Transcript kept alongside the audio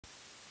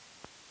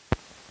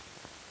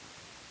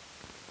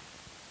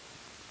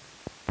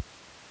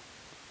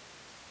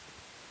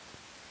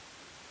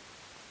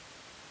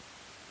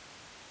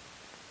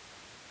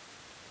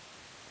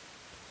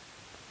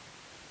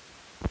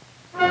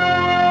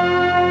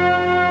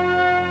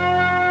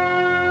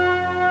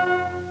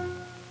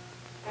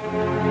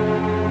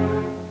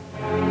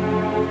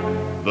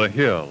The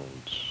hills.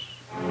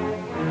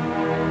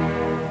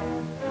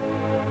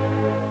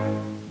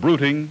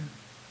 Brooding,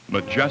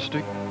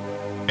 majestic,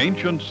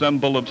 ancient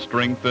symbol of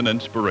strength and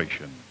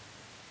inspiration.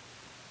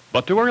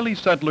 But to early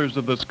settlers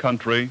of this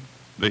country,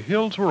 the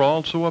hills were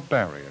also a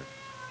barrier,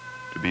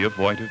 to be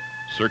avoided,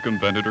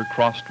 circumvented, or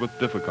crossed with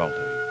difficulty.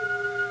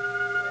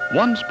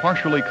 Once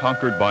partially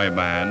conquered by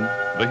man,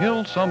 the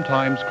hills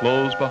sometimes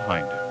close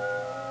behind him,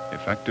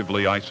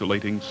 effectively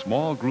isolating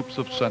small groups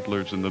of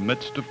settlers in the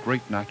midst of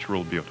great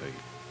natural beauty.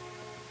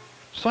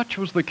 Such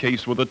was the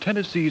case with the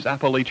Tennessee's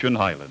Appalachian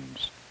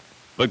Highlands,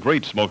 the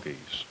Great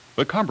Smokies,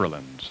 the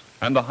Cumberlands,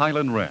 and the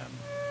Highland Rim.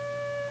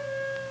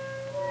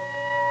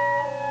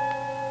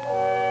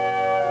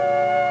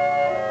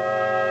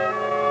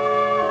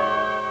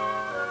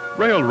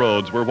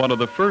 Railroads were one of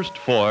the first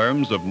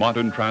forms of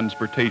modern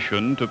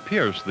transportation to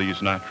pierce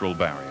these natural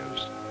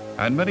barriers,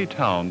 and many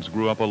towns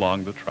grew up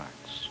along the tracks.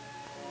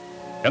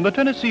 In the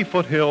Tennessee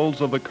foothills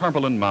of the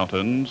Cumberland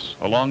Mountains,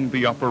 along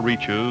the upper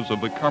reaches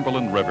of the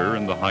Cumberland River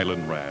and the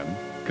Highland Rim,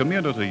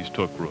 communities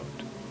took root.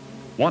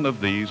 One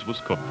of these was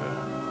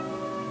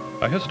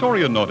Cookeville. A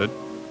historian noted,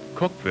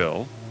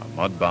 Cookeville, a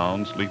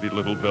mud-bound, sleepy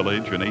little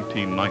village in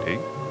 1890,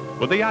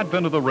 with the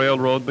advent of the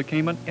railroad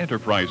became an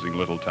enterprising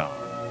little town.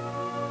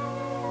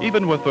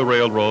 Even with the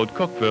railroad,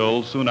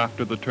 Cookeville, soon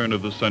after the turn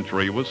of the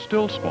century, was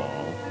still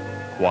small,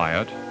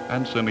 quiet,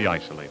 and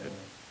semi-isolated.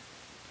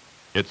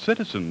 Its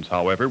citizens,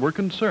 however, were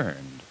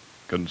concerned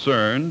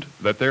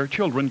that their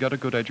children get a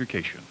good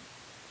education.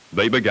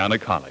 They began a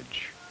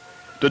college.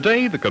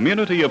 Today, the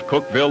community of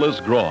Cookeville is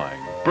growing,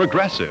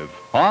 progressive,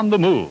 on the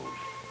move.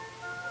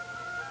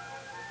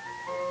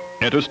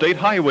 Interstate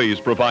highways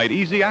provide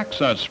easy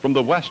access from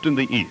the west and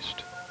the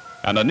east,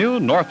 and a new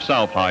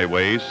north-south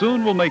highway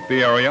soon will make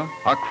the area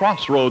a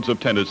crossroads of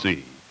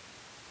Tennessee.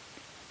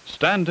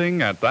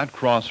 Standing at that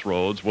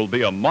crossroads will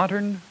be a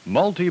modern,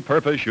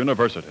 multi-purpose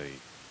university,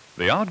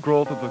 the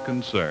outgrowth of a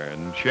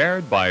concern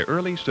shared by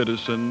early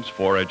citizens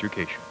for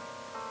education.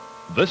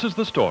 This is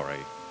the story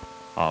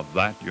of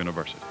that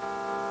university.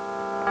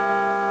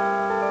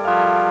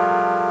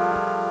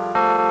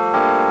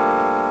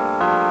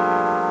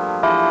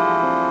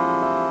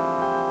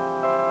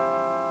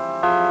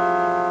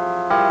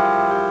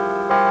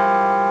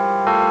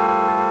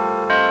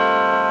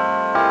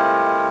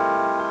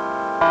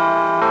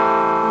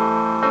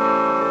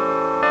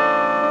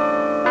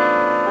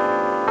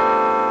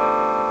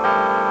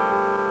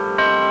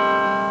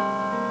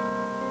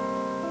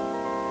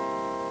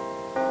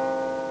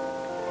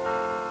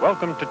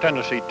 Welcome to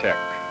Tennessee Tech.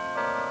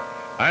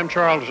 I'm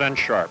Charles N.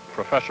 Sharpe,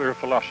 Professor of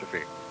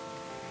Philosophy.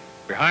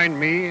 Behind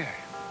me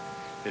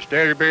is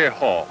Derryberry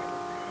Hall,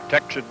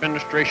 Tech's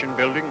administration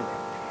building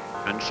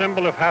and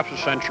symbol of half a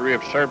century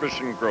of service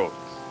and growth,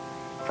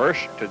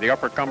 first to the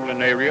Upper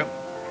Cumberland area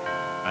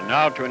and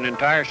now to an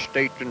entire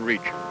state and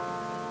region.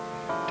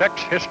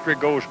 Tech's history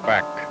goes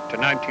back to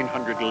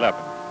 1911,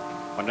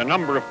 when a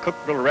number of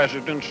Cookeville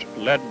residents,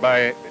 led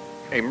by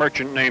a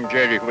merchant named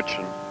Jerry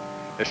Whitson,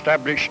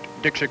 established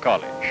Dixie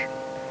College.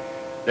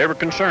 They were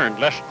concerned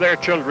lest their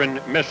children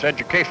miss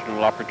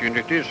educational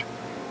opportunities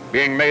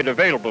being made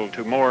available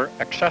to more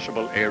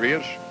accessible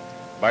areas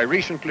by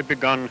recently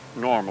begun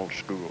normal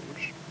schools.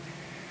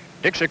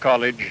 Dixie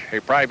College,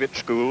 a private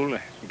school,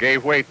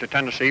 gave way to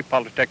Tennessee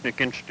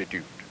Polytechnic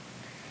Institute.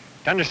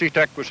 Tennessee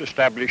Tech was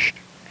established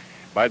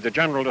by the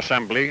General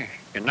Assembly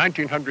in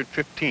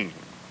 1915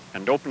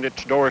 and opened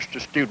its doors to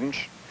students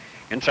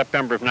in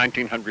September of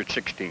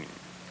 1916.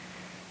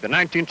 The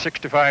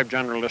 1965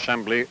 General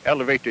Assembly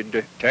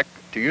elevated Tech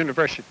to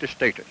university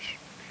status,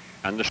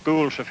 and the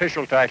school's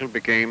official title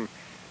became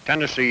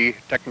Tennessee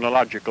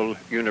Technological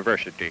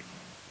University.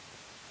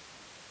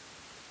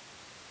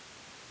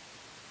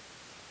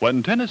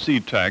 When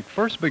Tennessee Tech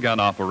first began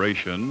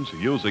operations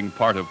using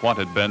part of what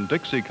had been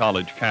Dixie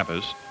College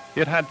campus,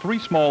 it had 3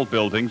 small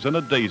buildings and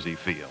a daisy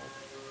field.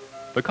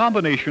 The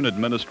combination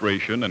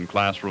administration and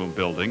classroom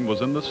building was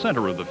in the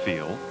center of the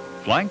field,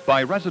 flanked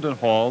by resident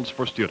halls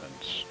for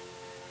students.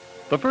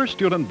 The first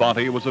student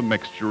body was a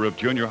mixture of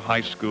junior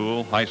high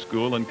school,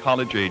 and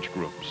college age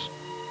groups.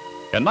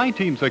 In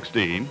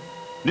 1916,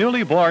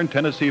 newly born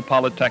Tennessee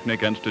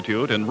Polytechnic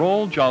Institute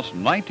enrolled just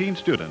 19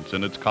 students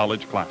in its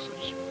college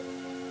classes.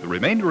 The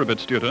remainder of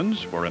its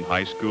students were in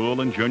high school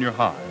and junior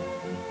high.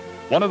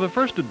 One of the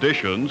first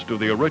additions to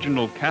the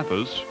original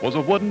campus was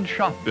a wooden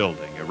shop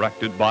building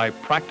erected by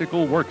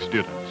practical work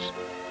students.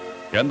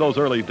 In those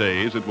early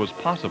days, it was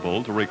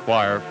possible to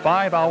require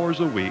 5 hours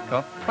a week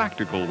of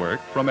practical work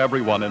from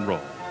everyone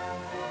enrolled.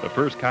 The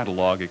first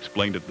catalog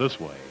explained it this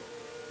way: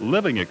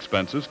 living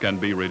expenses can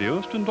be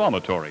reduced and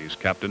dormitories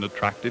kept in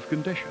attractive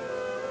condition.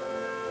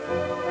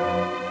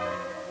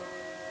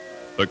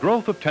 The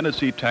growth of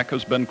Tennessee Tech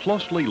has been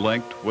closely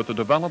linked with the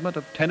development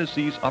of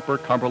Tennessee's Upper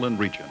Cumberland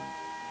region.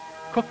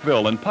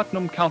 Cookeville and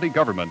Putnam County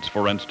governments,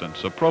 for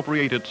instance,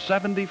 appropriated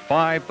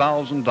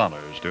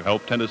 $75,000 to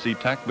help Tennessee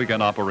Tech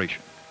begin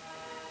operation.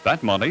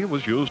 That money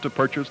was used to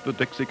purchase the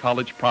Dixie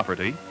College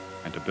property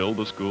and to build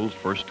the school's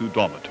first 2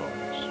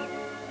 dormitories.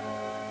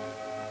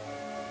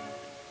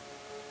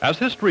 As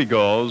history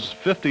goes,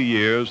 50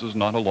 years is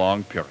not a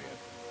long period.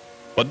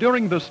 But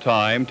during this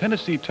time,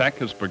 Tennessee Tech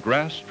has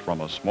progressed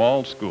from a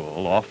small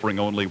school offering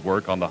only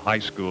work on the high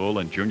school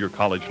and junior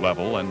college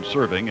level and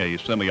serving a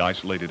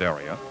semi-isolated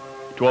area,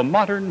 to a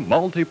modern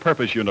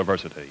multi-purpose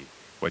university,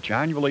 which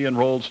annually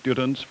enrolls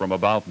students from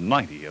about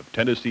 90 of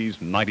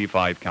Tennessee's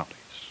 95 counties.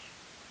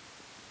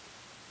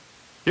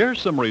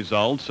 Here's some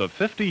results of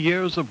 50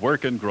 years of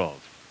work and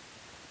growth.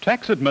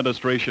 Tech's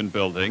administration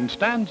building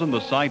stands on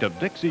the site of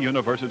Dixie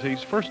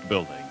University's first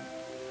building.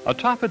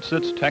 Atop it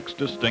sits Tech's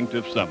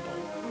distinctive symbol,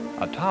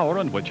 a tower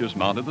on which is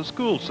mounted the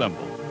school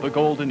symbol, the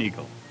Golden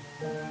Eagle.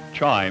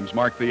 Chimes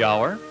mark the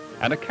hour,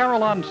 and a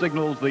carillon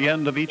signals the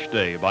end of each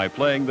day by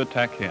playing the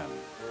Tech hymn.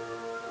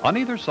 On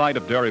either side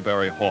of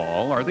Derryberry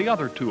Hall are the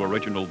other two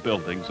original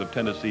buildings of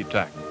Tennessee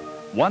Tech.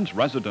 Once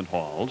resident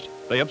halls,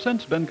 they have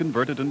since been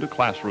converted into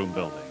classroom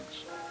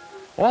buildings.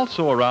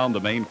 Also around the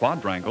main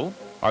quadrangle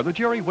are the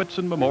Jerry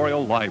Whitson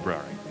Memorial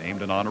Library,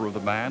 named in honor of the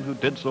man who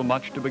did so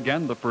much to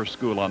begin the first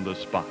school on this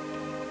spot.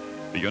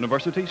 The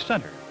University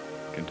Center,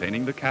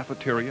 containing the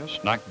cafeteria,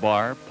 snack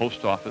bar,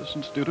 post office,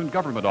 and student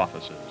government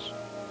offices,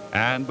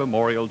 and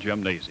Memorial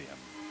Gymnasium.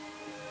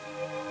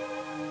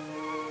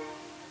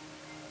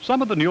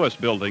 Some of the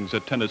newest buildings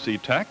at Tennessee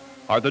Tech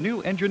are the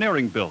new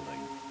engineering building,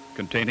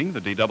 containing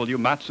the D.W.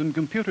 Matson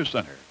Computer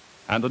Center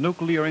and the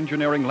Nuclear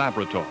Engineering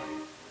Laboratory.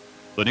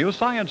 The new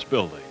science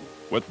building,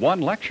 with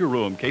one lecture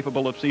room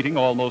capable of seating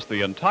almost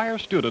the entire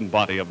student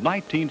body of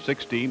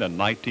 1916 and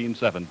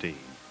 1917,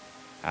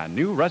 and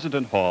new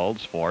resident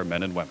halls for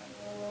men and women.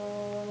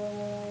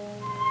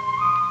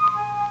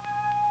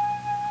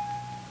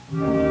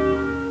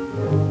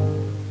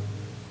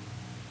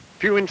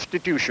 Few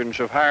institutions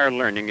of higher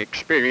learning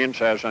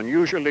experience as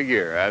unusual a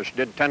year as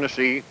did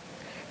Tennessee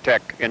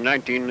Tech in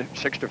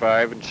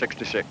 1965 and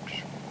 66.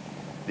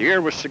 The year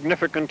was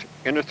significant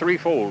in a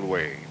threefold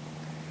way.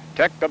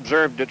 Tech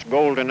observed its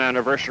golden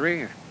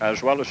anniversary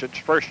as well as its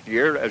first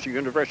year as a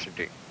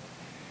university.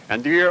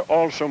 And the year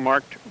also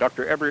marked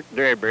Dr. Everett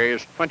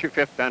Derryberry's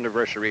 25th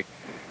anniversary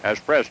as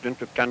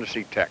president of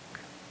Tennessee Tech.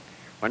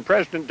 When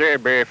President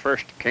Derryberry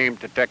first came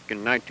to Tech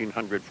in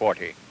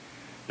 1940,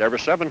 there were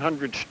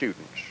 700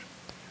 students.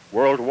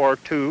 World War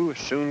II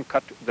soon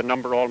cut the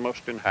number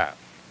almost in half.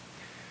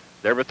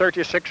 There were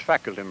 36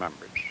 faculty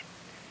members.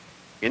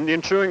 In the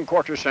ensuing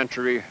quarter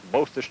century,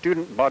 both the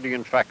student body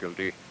and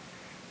faculty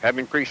have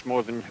increased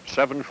more than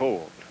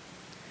sevenfold.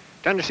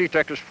 Tennessee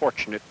Tech is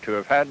fortunate to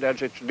have had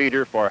as its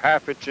leader for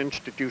half its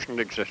institutional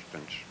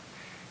existence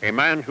a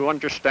man who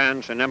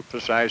understands and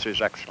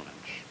emphasizes excellence.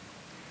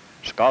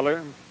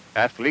 Scholar,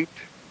 athlete,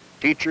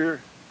 teacher,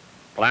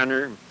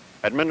 planner,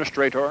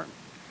 administrator,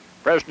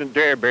 President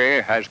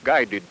Derryberry has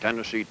guided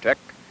Tennessee Tech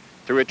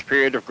through its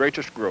period of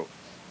greatest growth.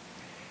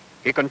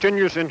 He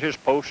continues in his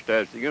post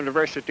as the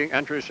university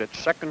enters its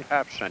second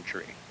half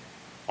century,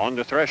 on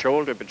the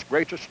threshold of its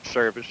greatest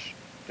service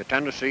to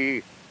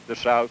Tennessee, the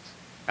South,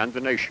 and the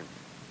nation.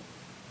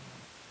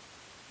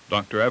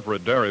 Dr.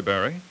 Everett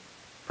Derryberry,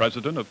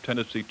 President of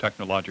Tennessee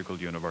Technological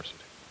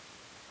University.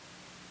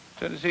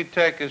 Tennessee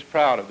Tech is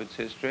proud of its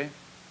history.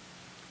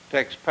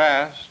 Tech's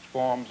past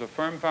forms a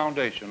firm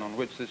foundation on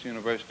which this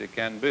university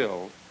can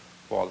build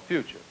for the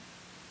future.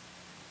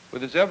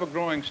 With its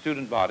ever-growing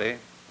student body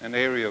and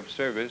area of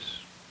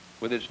service,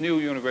 with its new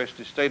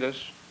university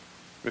status,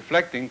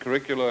 reflecting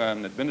curricular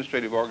and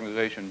administrative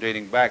organization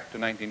dating back to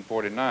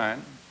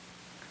 1949,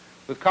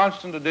 with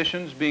constant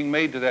additions being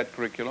made to that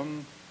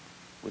curriculum,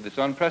 with its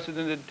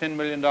unprecedented $10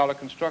 million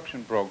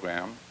construction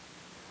program,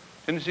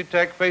 Tennessee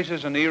Tech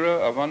faces an era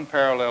of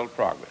unparalleled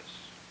progress.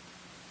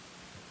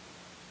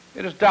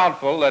 It is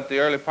doubtful that the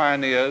early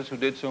pioneers who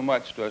did so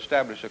much to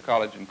establish a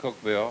college in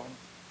Cookeville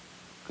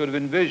could have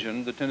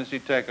envisioned the Tennessee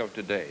Tech of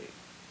today.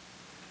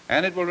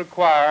 And it will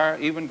require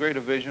even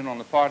greater vision on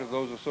the part of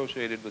those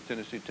associated with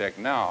Tennessee Tech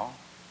now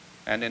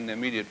and in the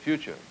immediate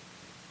future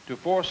to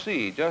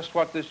foresee just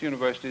what this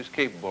university is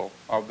capable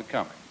of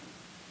becoming.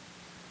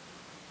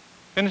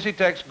 Tennessee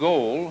Tech's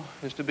goal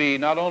is to be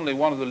not only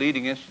one of the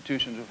leading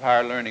institutions of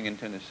higher learning in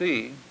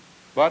Tennessee,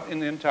 but in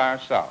the entire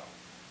South.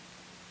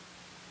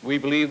 We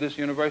believe this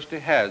university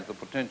has the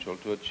potential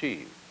to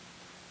achieve,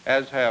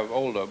 as have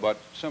older but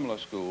similar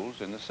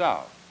schools in the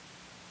South.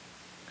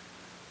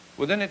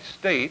 Within its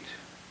state,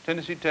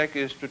 Tennessee Tech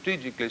is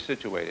strategically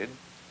situated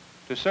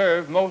to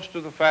serve most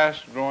of the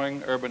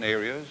fast-growing urban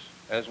areas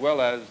as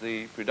well as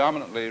the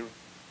predominantly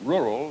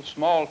rural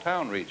small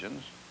town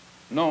regions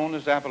known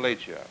as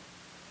Appalachia.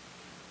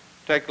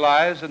 Tech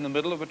lies in the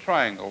middle of a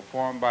triangle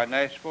formed by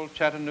Nashville,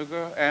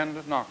 Chattanooga,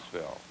 and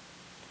Knoxville.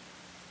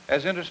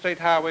 As Interstate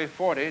Highway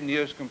 40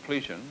 nears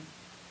completion,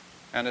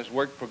 and as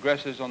work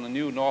progresses on the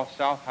new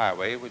North-South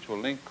Highway, which will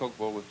link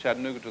Cookeville with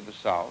Chattanooga to the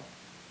south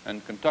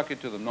and Kentucky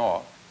to the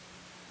north,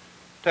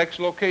 Tech's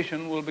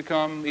location will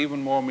become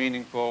even more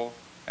meaningful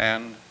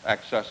and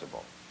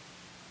accessible.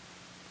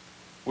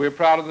 We're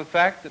proud of the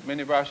fact that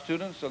many of our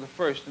students are the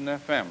first in their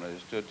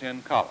families to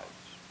attend college.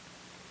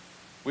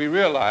 We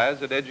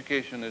realize that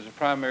education is a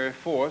primary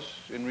force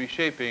in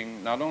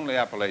reshaping not only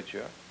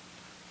Appalachia,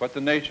 but the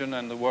nation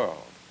and the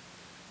world.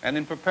 and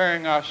in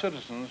preparing our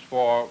citizens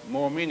for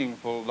more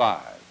meaningful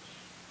lives.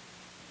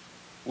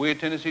 We at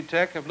Tennessee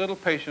Tech have little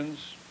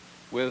patience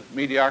with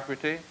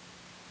mediocrity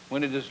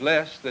when it is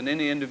less than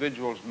any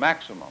individual's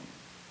maximum,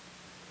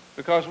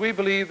 because we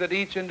believe that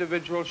each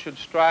individual should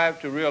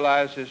strive to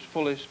realize his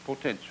fullest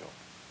potential.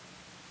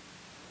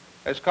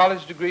 As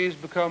college degrees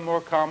become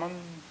more common,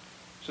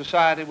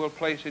 society will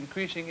place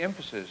increasing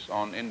emphasis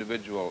on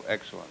individual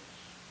excellence.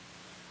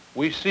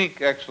 We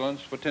seek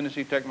excellence for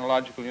Tennessee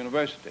Technological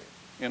University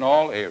in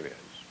all areas,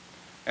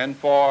 and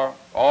for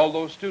all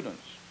those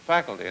students,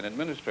 faculty, and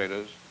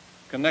administrators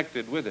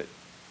connected with it.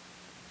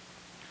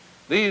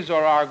 These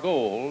are our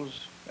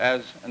goals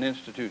as an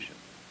institution.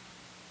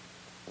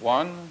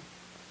 One,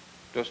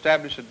 to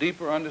establish a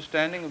deeper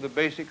understanding of the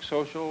basic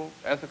social,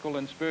 ethical,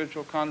 and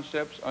spiritual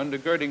concepts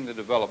undergirding the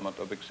development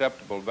of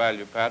acceptable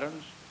value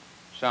patterns,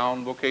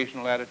 sound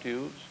vocational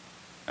attitudes,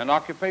 and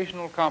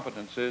occupational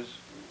competences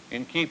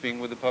in keeping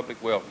with the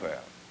public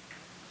welfare.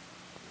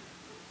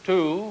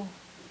 Two,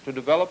 to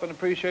develop an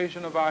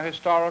appreciation of our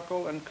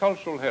historical and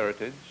cultural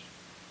heritage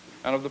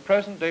and of the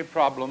present-day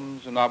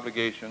problems and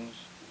obligations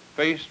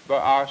faced by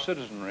our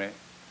citizenry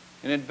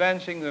in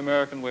advancing the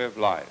American way of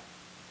life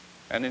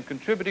and in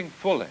contributing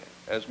fully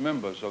as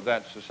members of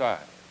that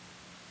society.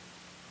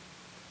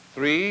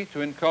 Three,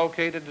 to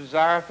inculcate a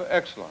desire for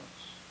excellence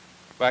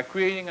by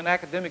creating an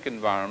academic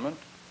environment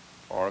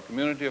or a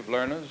community of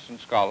learners and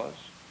scholars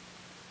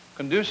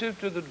conducive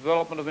to the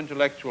development of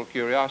intellectual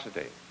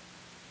curiosity,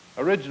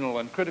 original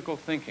and critical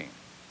thinking,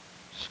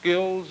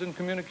 skills in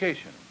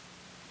communication,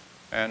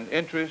 and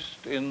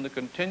interest in the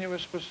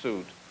continuous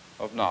pursuit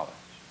of knowledge.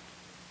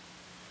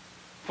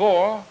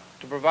 Four,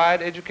 to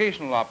provide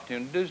educational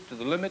opportunities to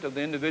the limit of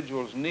the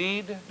individual's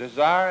need,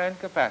 desire, and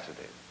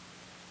capacity,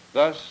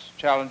 thus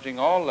challenging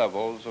all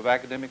levels of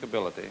academic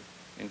ability,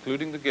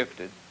 including the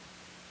gifted,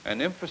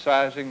 and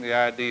emphasizing the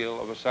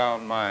ideal of a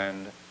sound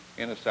mind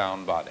in a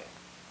sound body.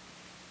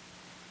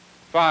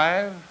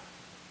 Five,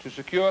 to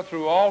secure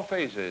through all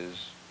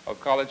phases of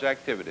college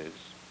activities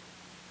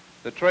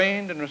the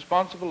trained and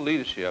responsible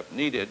leadership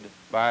needed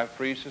by a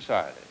free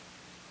society.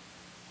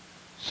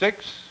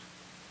 Six,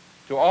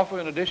 to offer,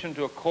 in addition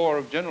to a core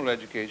of general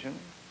education,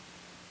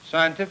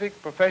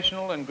 scientific,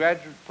 professional, and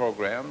graduate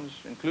programs,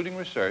 including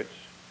research,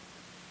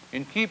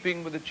 in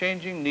keeping with the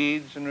changing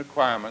needs and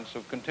requirements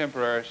of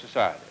contemporary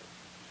society,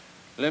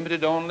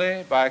 limited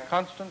only by a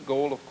constant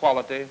goal of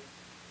quality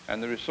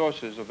and the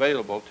resources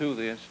available to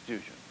the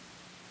institution.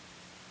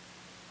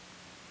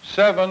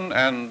 Seven,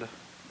 and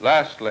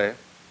lastly,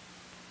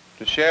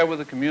 to share with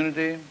the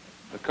community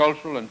the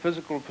cultural and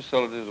physical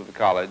facilities of the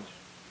college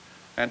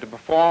and to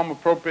perform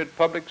appropriate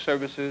public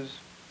services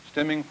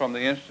stemming from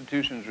the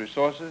institution's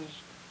resources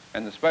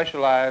and the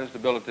specialized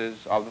abilities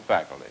of the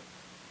faculty.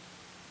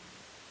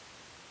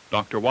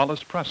 Dr.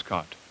 Wallace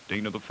Prescott,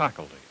 Dean of the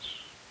Faculties.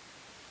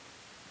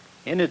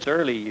 In its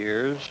early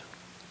years,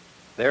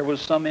 there was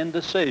some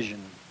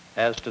indecision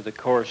as to the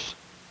course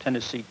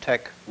Tennessee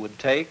Tech would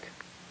take.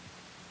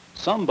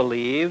 Some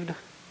believed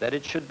that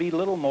it should be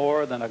little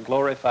more than a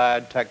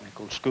glorified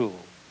technical school.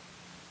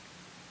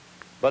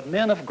 But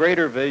men of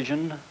greater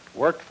vision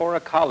worked for a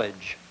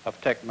college of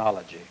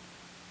technology.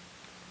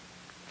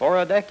 For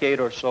a decade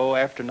or so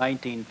after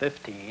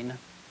 1915,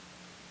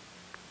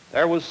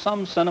 there was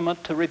some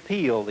sentiment to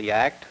repeal the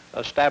act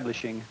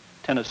establishing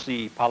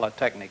Tennessee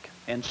Polytechnic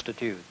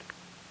Institute.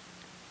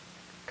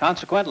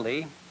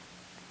 Consequently,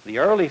 the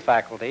early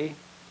faculty,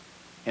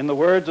 in the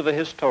words of a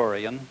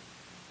historian,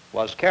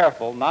 was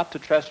careful not to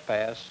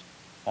trespass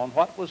on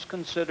what was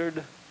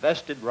considered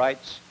vested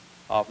rights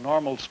of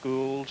normal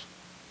schools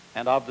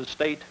and of the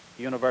state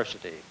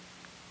university.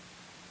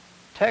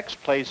 Tech's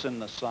place in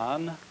the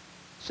sun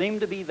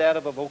seemed to be that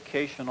of a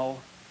vocational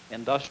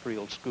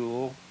industrial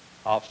school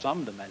of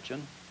some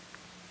dimension,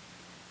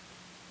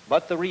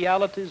 but the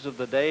realities of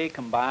the day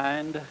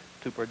combined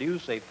to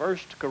produce a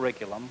first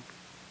curriculum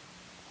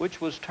which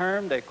was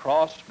termed a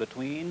cross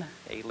between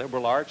a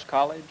liberal arts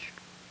college,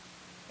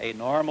 a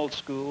normal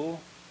school,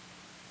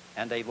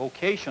 and a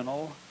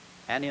vocational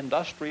and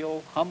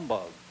industrial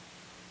humbug.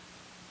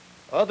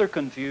 Other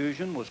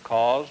confusion was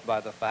caused by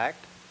the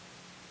fact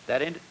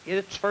that in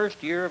its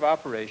first year of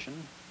operation,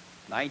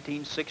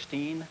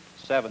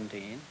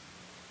 1916-17,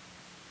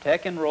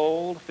 Tech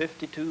enrolled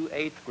 52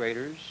 eighth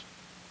graders,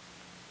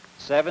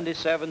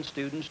 77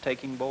 students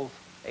taking both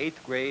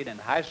eighth grade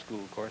and high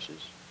school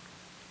courses,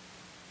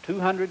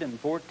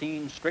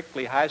 214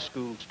 strictly high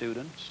school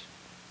students,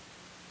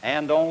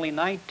 and only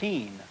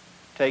 19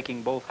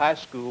 taking both high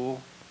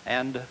school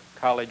and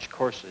college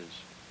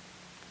courses.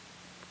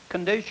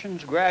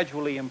 Conditions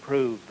gradually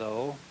improved,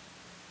 though,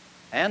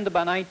 and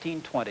by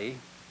 1920,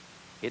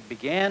 it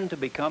began to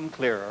become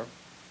clearer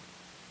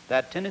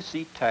that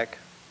Tennessee Tech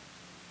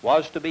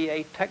was to be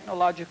a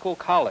technological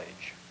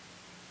college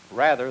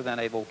rather than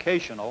a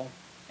vocational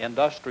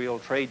industrial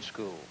trade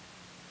school.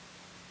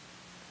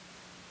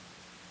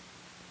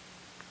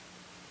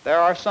 There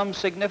are some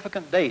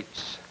significant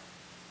dates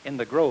in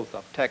the growth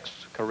of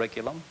Tech's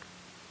curriculum.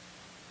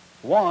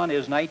 One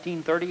is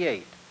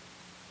 1938,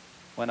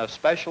 when a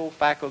special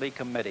faculty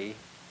committee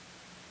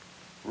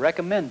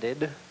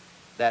recommended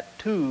that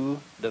 2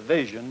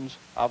 divisions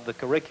of the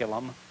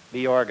curriculum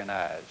be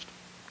organized.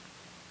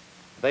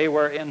 They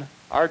were in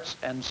arts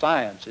and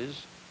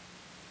sciences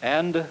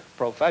and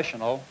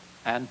professional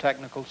and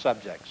technical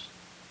subjects.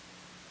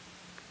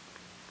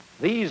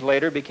 These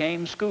later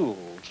became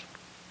schools,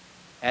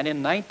 and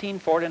in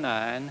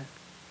 1949,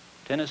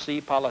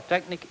 Tennessee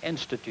Polytechnic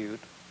Institute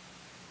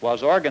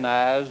was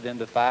organized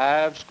into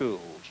 5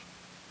 schools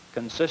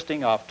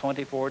consisting of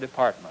 24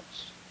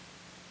 departments.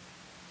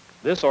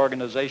 This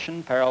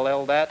organization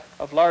paralleled that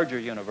of larger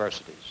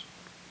universities.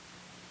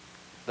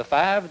 The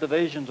 5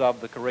 divisions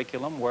of the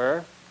curriculum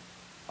were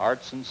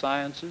arts and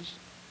sciences,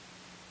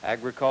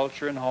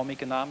 agriculture and home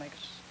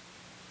economics,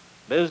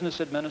 business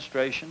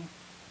administration,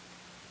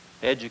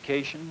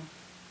 education,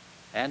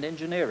 and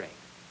engineering.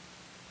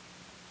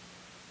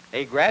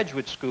 A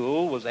graduate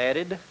school was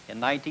added in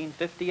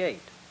 1958,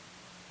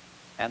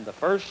 and the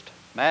first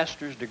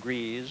master's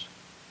degrees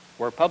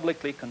were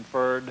publicly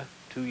conferred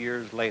 2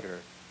 years later.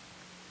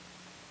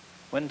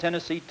 When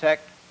Tennessee Tech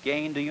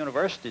gained a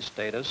university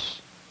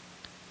status,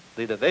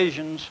 the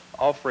divisions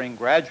offering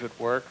graduate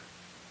work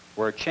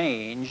were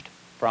changed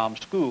from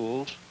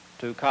schools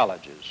to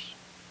colleges.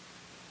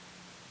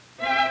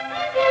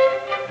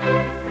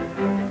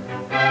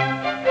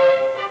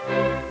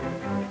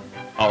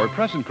 Our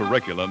present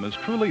curriculum is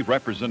truly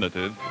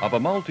representative of a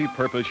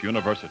multi-purpose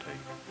university.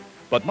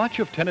 But much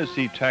of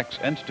Tennessee Tech's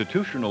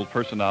institutional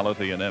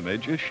personality and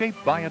image is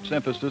shaped by its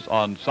emphasis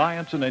on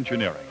science and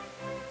engineering.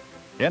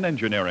 In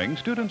engineering,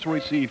 students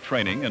receive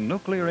training in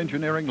nuclear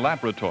engineering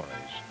laboratories,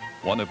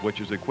 one of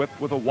which is equipped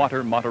with a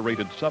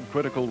water-moderated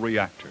subcritical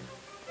reactor.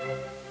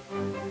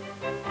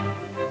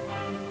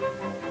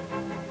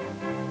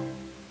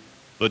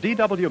 The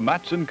D.W.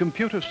 Matson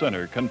Computer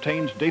Center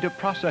contains data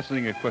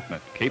processing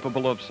equipment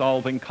capable of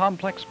solving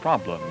complex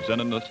problems in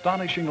an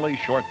astonishingly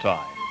short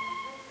time.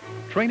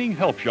 Training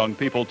helps young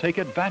people take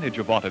advantage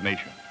of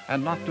automation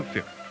and not to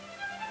fear it.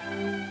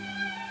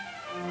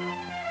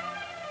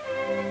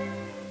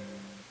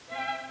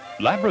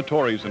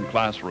 Laboratories and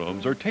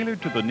classrooms are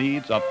tailored to the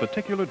needs of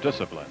particular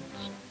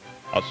disciplines.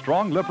 A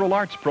strong liberal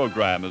arts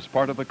program is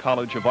part of the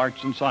College of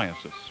Arts and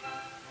Sciences.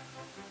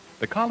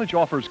 The college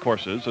offers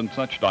courses in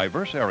such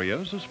diverse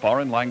areas as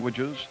foreign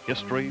languages,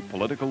 history,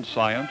 political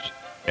science,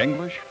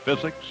 English,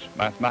 physics,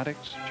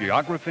 mathematics,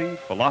 geography,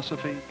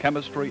 philosophy,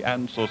 chemistry,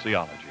 and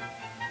sociology.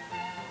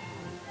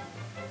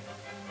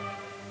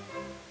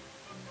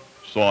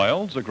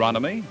 Soils,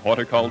 agronomy,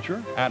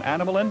 horticulture, and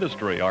animal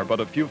industry are but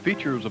a few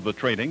features of the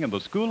training in the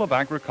School of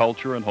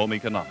Agriculture and Home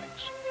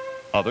Economics.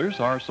 Others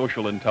are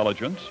social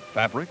intelligence,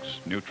 fabrics,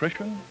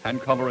 nutrition,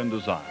 and color and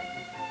design.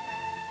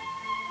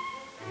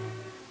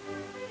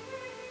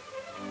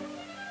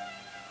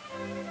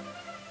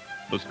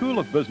 The School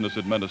of Business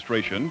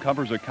Administration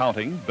covers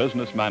accounting,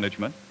 business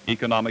management,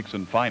 economics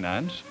and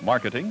finance,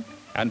 marketing,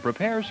 and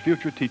prepares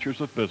future teachers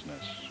of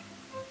business.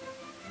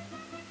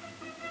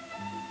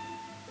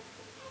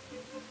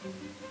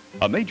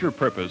 A major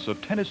purpose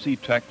of Tennessee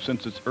Tech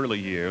since its early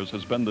years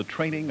has been the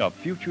training of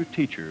future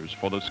teachers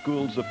for the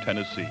schools of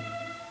Tennessee.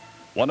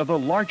 One of the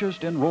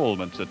largest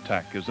enrollments at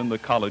Tech is in the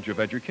College of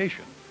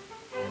Education.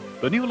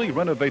 The newly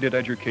renovated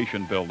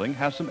education building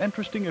has some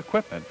interesting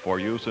equipment for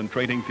use in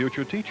training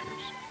future teachers,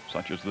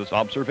 such as this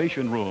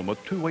observation room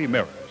with two-way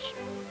mirrors.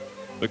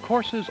 The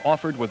courses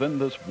offered within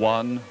this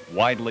one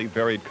widely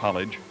varied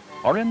college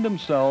are in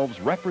themselves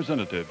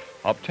representative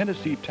of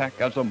Tennessee Tech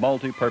as a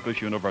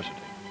multi-purpose university.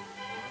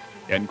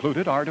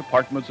 Included are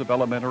departments of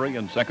elementary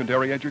and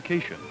secondary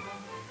education,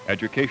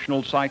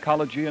 educational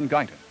psychology and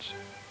guidance,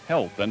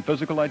 health and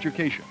physical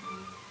education,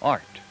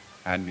 art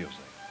and music.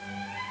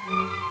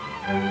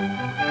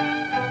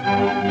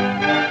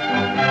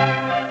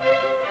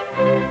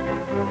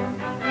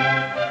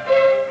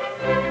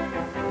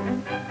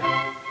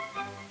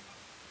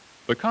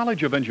 The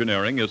College of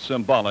Engineering is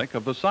symbolic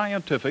of the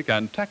scientific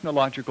and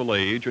technological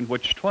age in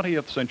which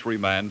 20th century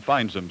man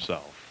finds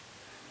himself.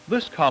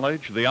 This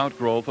college, the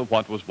outgrowth of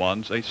what was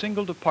once a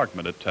single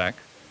department at Tech,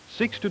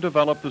 seeks to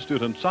develop the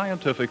student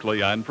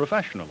scientifically and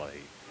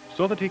professionally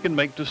so that he can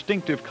make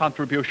distinctive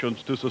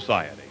contributions to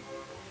society.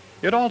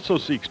 It also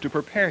seeks to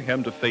prepare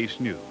him to face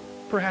new,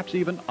 perhaps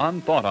even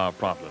unthought-of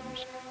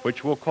problems,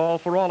 which will call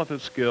for all of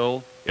his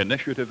skill,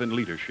 initiative, and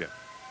leadership.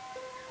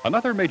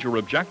 Another major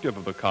objective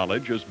of the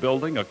college is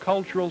building a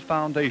cultural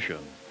foundation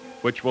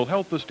which will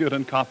help the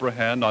student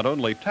comprehend not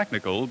only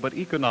technical but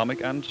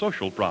economic and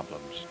social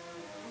problems.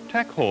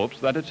 Tech hopes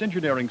that its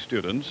engineering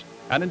students,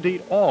 and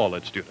indeed all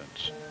its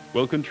students,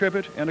 will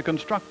contribute in a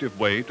constructive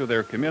way to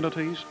their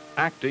communities,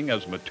 acting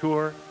as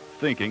mature,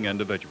 thinking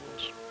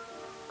individuals.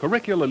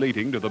 Curricula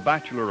leading to the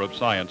Bachelor of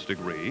Science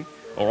degree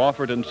are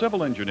offered in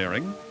civil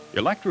engineering,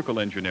 electrical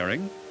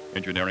engineering,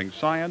 engineering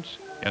science,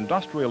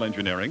 industrial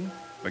engineering,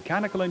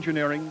 mechanical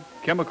engineering,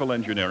 chemical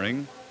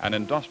engineering, and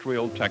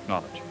industrial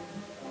technology.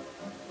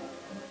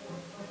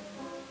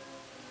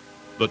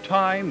 The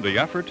time, the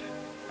effort,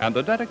 and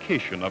the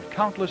dedication of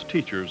countless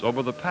teachers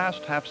over the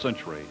past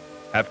half-century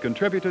have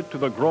contributed to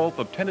the growth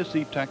of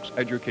Tennessee Tech's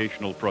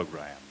educational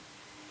program.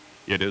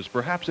 It is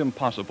perhaps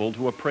impossible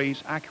to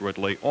appraise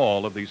accurately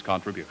all of these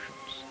contributions.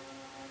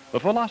 The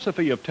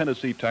philosophy of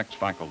Tennessee Tech's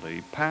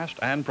faculty, past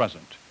and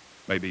present,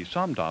 may be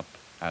summed up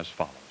as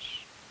follows.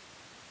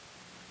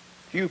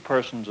 Few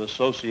persons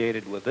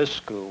associated with this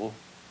school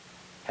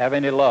have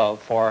any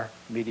love for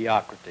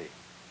mediocrity.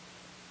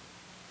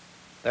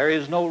 There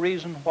is no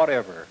reason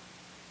whatever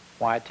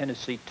why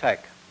Tennessee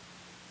Tech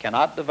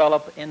cannot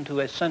develop into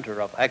a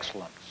center of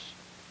excellence,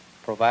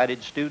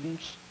 provided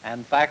students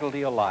and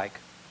faculty alike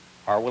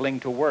are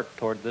willing to work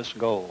toward this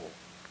goal.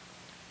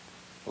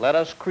 Let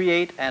us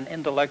create an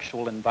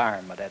intellectual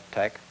environment at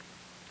Tech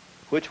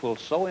which will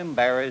so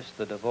embarrass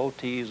the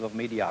devotees of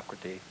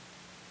mediocrity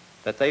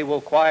that they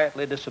will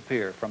quietly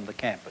disappear from the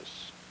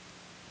campus.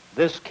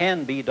 This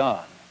can be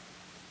done.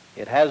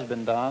 It has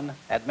been done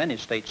at many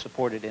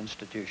state-supported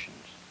institutions.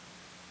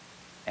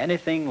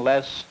 Anything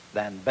less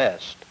than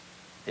best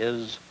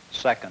is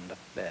second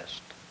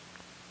best.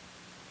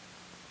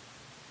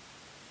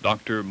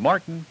 Dr.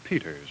 Martin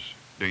Peters,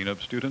 Dean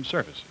of Student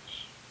Services.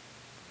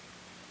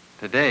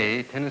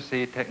 Today,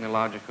 Tennessee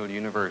Technological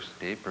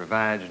University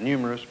provides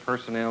numerous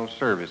personnel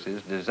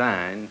services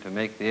designed to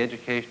make the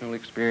educational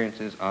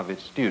experiences of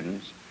its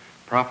students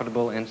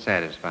profitable and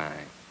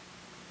satisfying.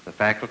 The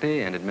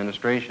faculty and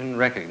administration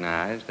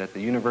recognize that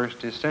the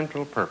university's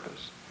central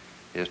purpose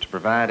is to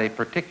provide a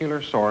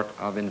particular sort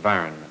of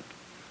environment,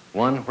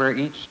 one where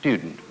each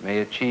student may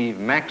achieve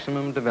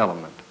maximum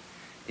development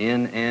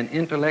in an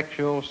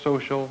intellectual,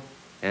 social,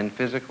 and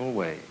physical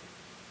way.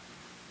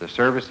 The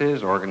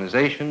services,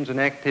 organizations, and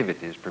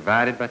activities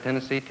provided by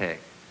Tennessee Tech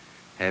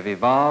have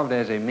evolved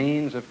as a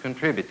means of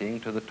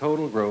contributing to the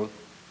total growth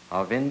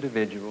of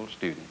individual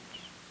students.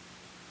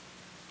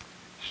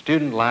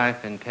 Student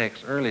life in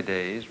Tech's early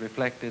days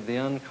reflected the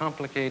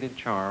uncomplicated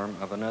charm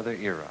of another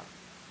era.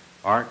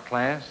 Art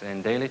class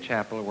and daily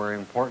chapel were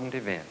important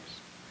events.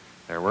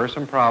 There were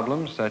some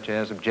problems, such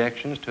as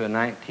objections to a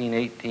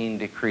 1918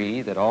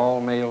 decree that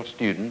all male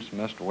students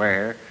must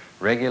wear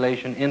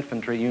regulation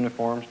infantry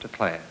uniforms to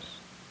class.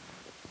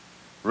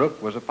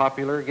 Rook was a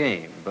popular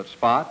game, but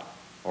spot,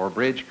 or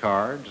bridge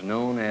cards,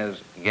 known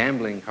as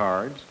gambling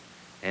cards,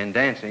 and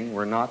dancing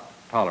were not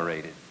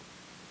tolerated.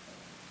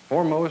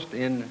 Foremost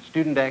in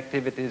student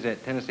activities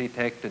at Tennessee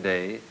Tech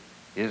today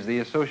is the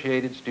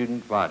Associated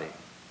Student Body.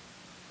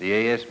 The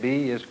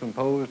ASB is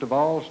composed of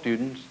all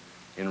students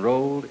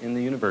enrolled in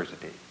the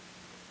university.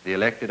 The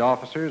elected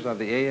officers of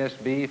the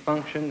ASB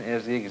function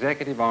as the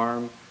executive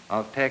arm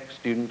of Tech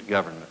student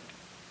government.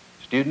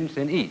 Students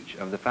in each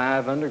of the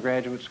 5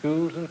 undergraduate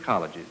schools and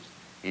colleges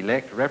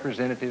elect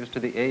representatives to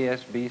the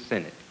ASB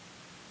Senate,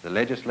 the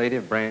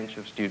legislative branch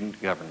of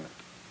student government.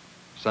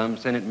 Some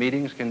Senate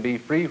meetings can be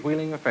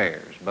freewheeling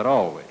affairs, but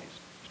always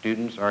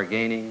students are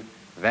gaining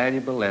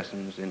valuable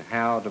lessons in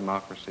how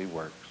democracy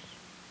works.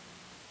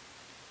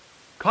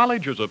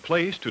 College is a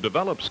place to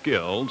develop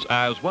skills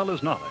as well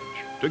as knowledge,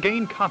 to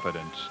gain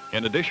competence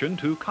in addition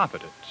to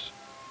competence.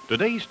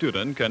 Today's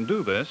student can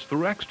do this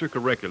through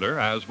extracurricular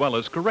as well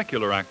as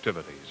curricular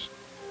activities.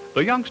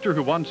 The youngster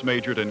who once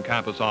majored in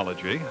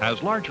campusology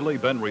has largely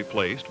been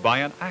replaced by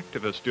an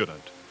activist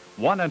student,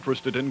 one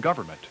interested in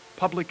government,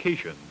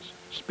 publications,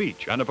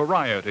 speech, and a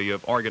variety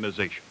of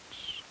organizations.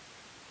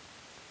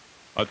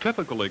 A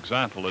typical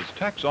example is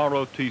Tech's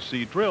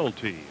ROTC drill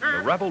team,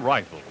 the Rebel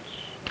Rifles.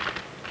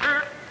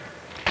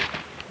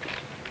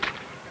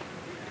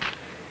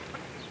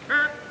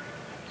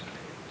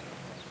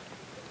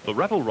 The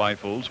Rebel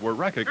Rifles were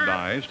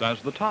recognized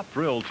as the top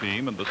drill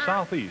team in the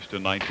Southeast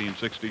in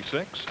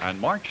 1966 and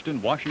marched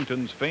in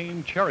Washington's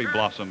famed Cherry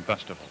Blossom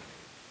Festival.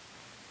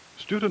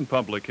 Student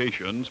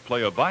publications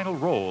play a vital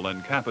role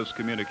in campus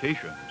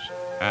communications,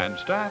 and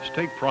staffs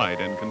take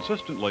pride in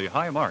consistently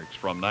high marks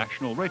from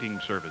national rating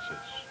services.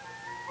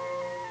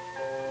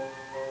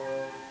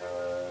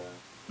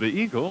 The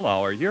Eagle,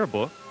 our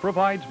yearbook,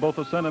 provides both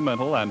a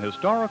sentimental and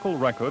historical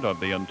record of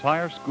the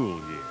entire school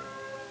year.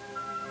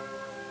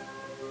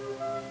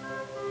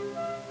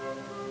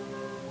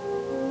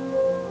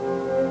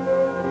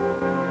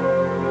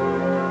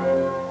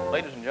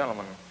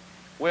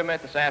 We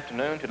met this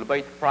afternoon to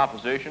debate the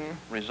proposition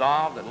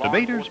resolved that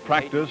debaters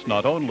practice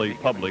not only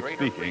public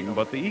speaking,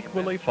 but the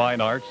equally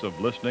fine arts of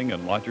listening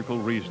and logical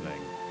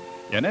reasoning.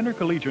 In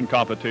intercollegiate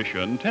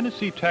competition,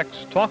 Tennessee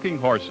Tech's Talking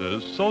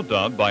Horses, so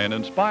dubbed by an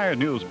inspired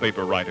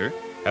newspaper writer,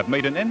 have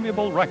made an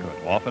enviable record,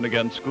 often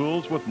against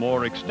schools with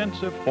more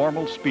extensive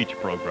formal speech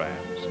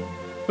programs.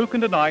 Who can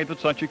deny that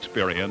such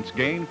experience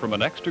gained from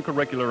an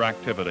extracurricular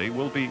activity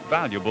will be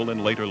valuable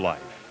in later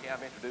life?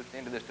 I've introduced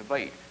into this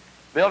debate.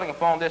 Building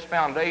upon this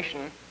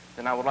foundation,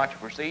 then I would like to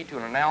proceed to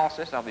an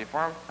analysis of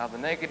the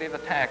negative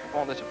attack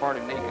upon this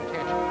affirmative need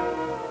contention.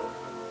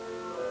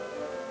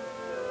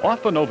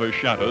 Often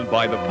overshadowed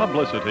by the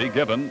publicity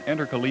given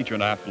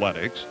intercollegiate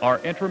athletics are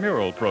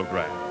intramural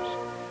programs.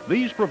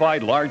 These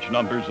provide large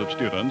numbers of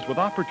students with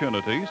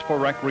opportunities for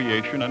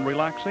recreation and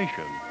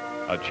relaxation,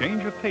 a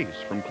change of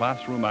pace from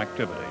classroom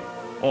activity,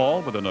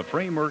 all within a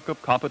framework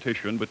of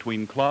competition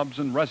between clubs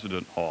and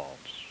resident halls.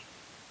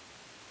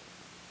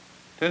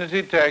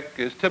 Tennessee Tech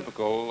is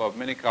typical of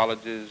many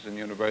colleges and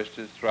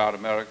universities throughout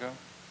America.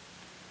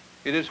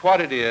 It is what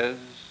it is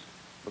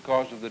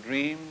because of the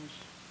dreams,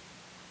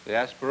 the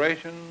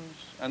aspirations,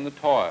 and the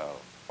toil,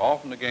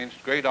 often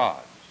against great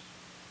odds,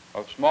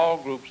 of small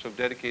groups of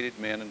dedicated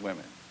men and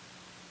women.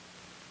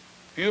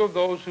 Few of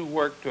those who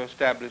worked to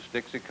establish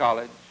Dixie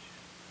College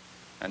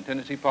and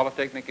Tennessee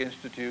Polytechnic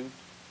Institute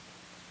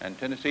and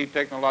Tennessee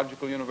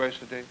Technological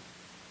University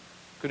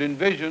could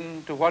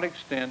envision to what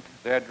extent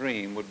their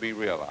dream would be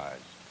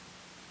realized.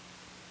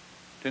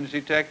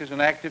 Tennessee Tech is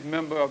an active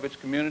member of its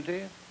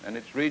community and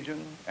its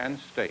region and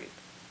state.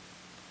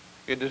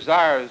 It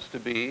desires to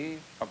be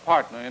a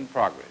partner in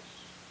progress,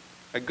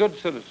 a good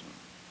citizen,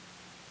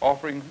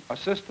 offering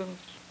assistance,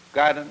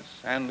 guidance,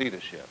 and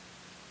leadership.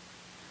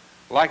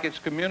 Like its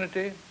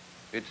community,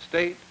 its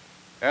state,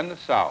 and the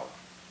South,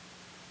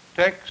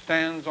 Tech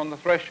stands on the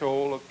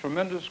threshold of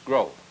tremendous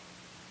growth,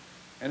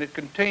 and it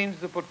contains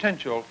the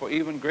potential for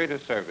even greater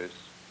service,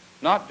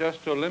 not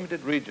just to a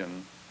limited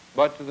region,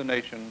 but to the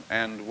nation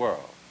and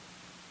world.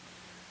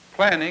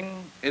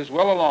 Planning is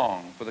well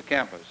along for the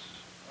campus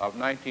of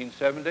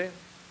 1970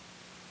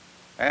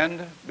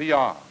 and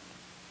beyond,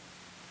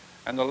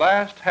 and the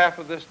last half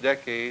of this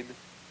decade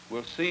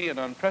will see an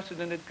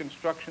unprecedented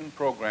construction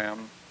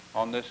program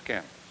on this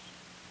campus.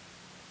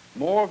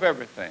 More of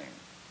everything,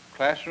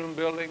 classroom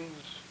buildings,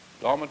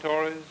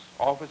 dormitories,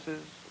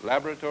 offices,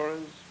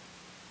 laboratories,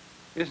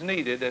 is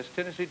needed as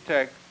Tennessee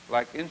Tech,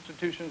 like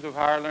institutions of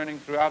higher learning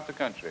throughout the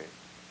country,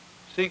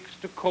 seeks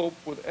to cope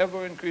with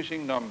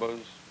ever-increasing numbers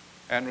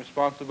and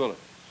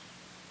responsibilities.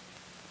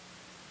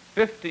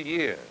 50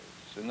 years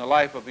in the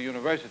life of a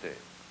university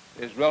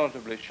is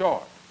relatively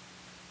short.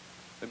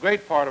 The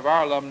great part of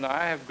our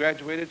alumni have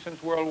graduated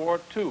since World War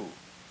II,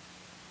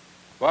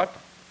 but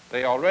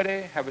they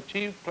already have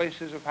achieved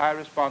places of high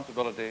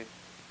responsibility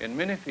in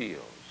many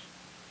fields,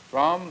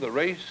 from the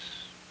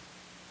race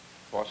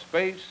for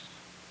space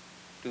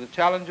to the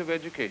challenge of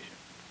education.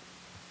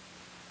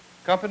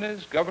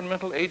 Companies,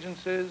 governmental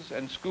agencies,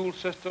 and school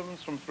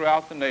systems from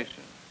throughout the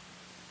nation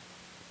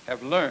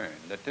have learned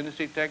that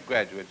Tennessee Tech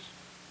graduates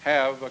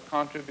have a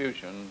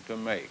contribution to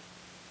make.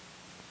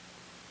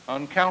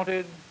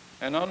 Uncounted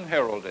and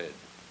unheralded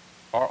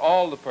are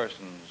all the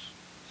persons,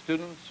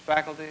 students,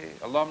 faculty,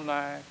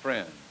 alumni,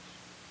 friends,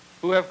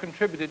 who have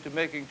contributed to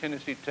making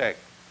Tennessee Tech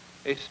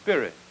a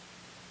spirit,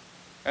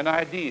 an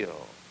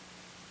ideal,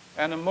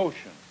 an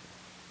emotion,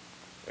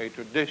 a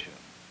tradition,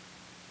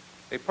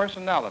 a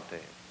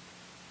personality,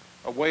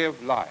 a way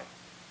of life.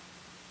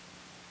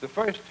 The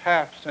first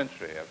half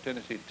century of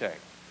Tennessee Tech,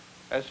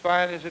 as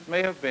fine as it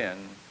may have been,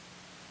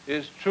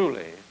 is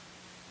truly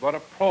but a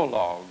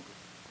prologue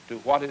to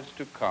what is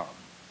to come.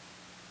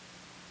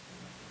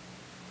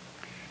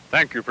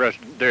 Thank you,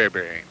 President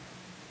Derryberry.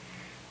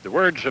 The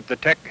words of the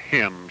Tech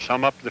hymn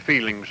sum up the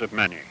feelings of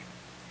many.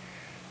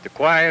 The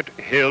quiet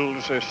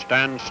hills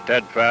stand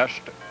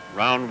steadfast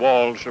round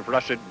walls of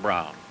russet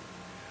brown.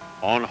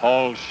 On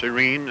halls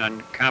serene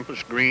and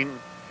campus green,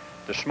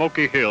 the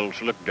smoky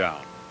hills look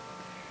down.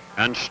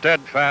 And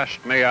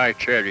steadfast may I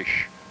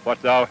cherish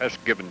what thou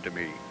hast given to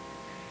me.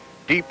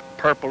 Deep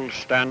purple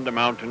stand the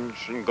mountains,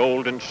 and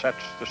golden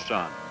sets the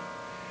sun.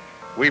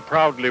 We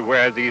proudly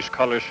wear these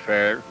colors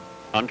fair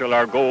until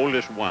our goal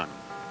is won.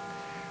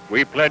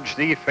 We pledge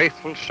thee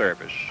faithful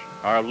service,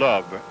 our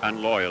love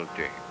and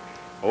loyalty.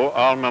 O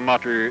alma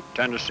mater,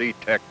 Tennessee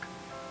Tech,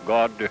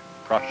 God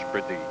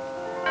prosper thee.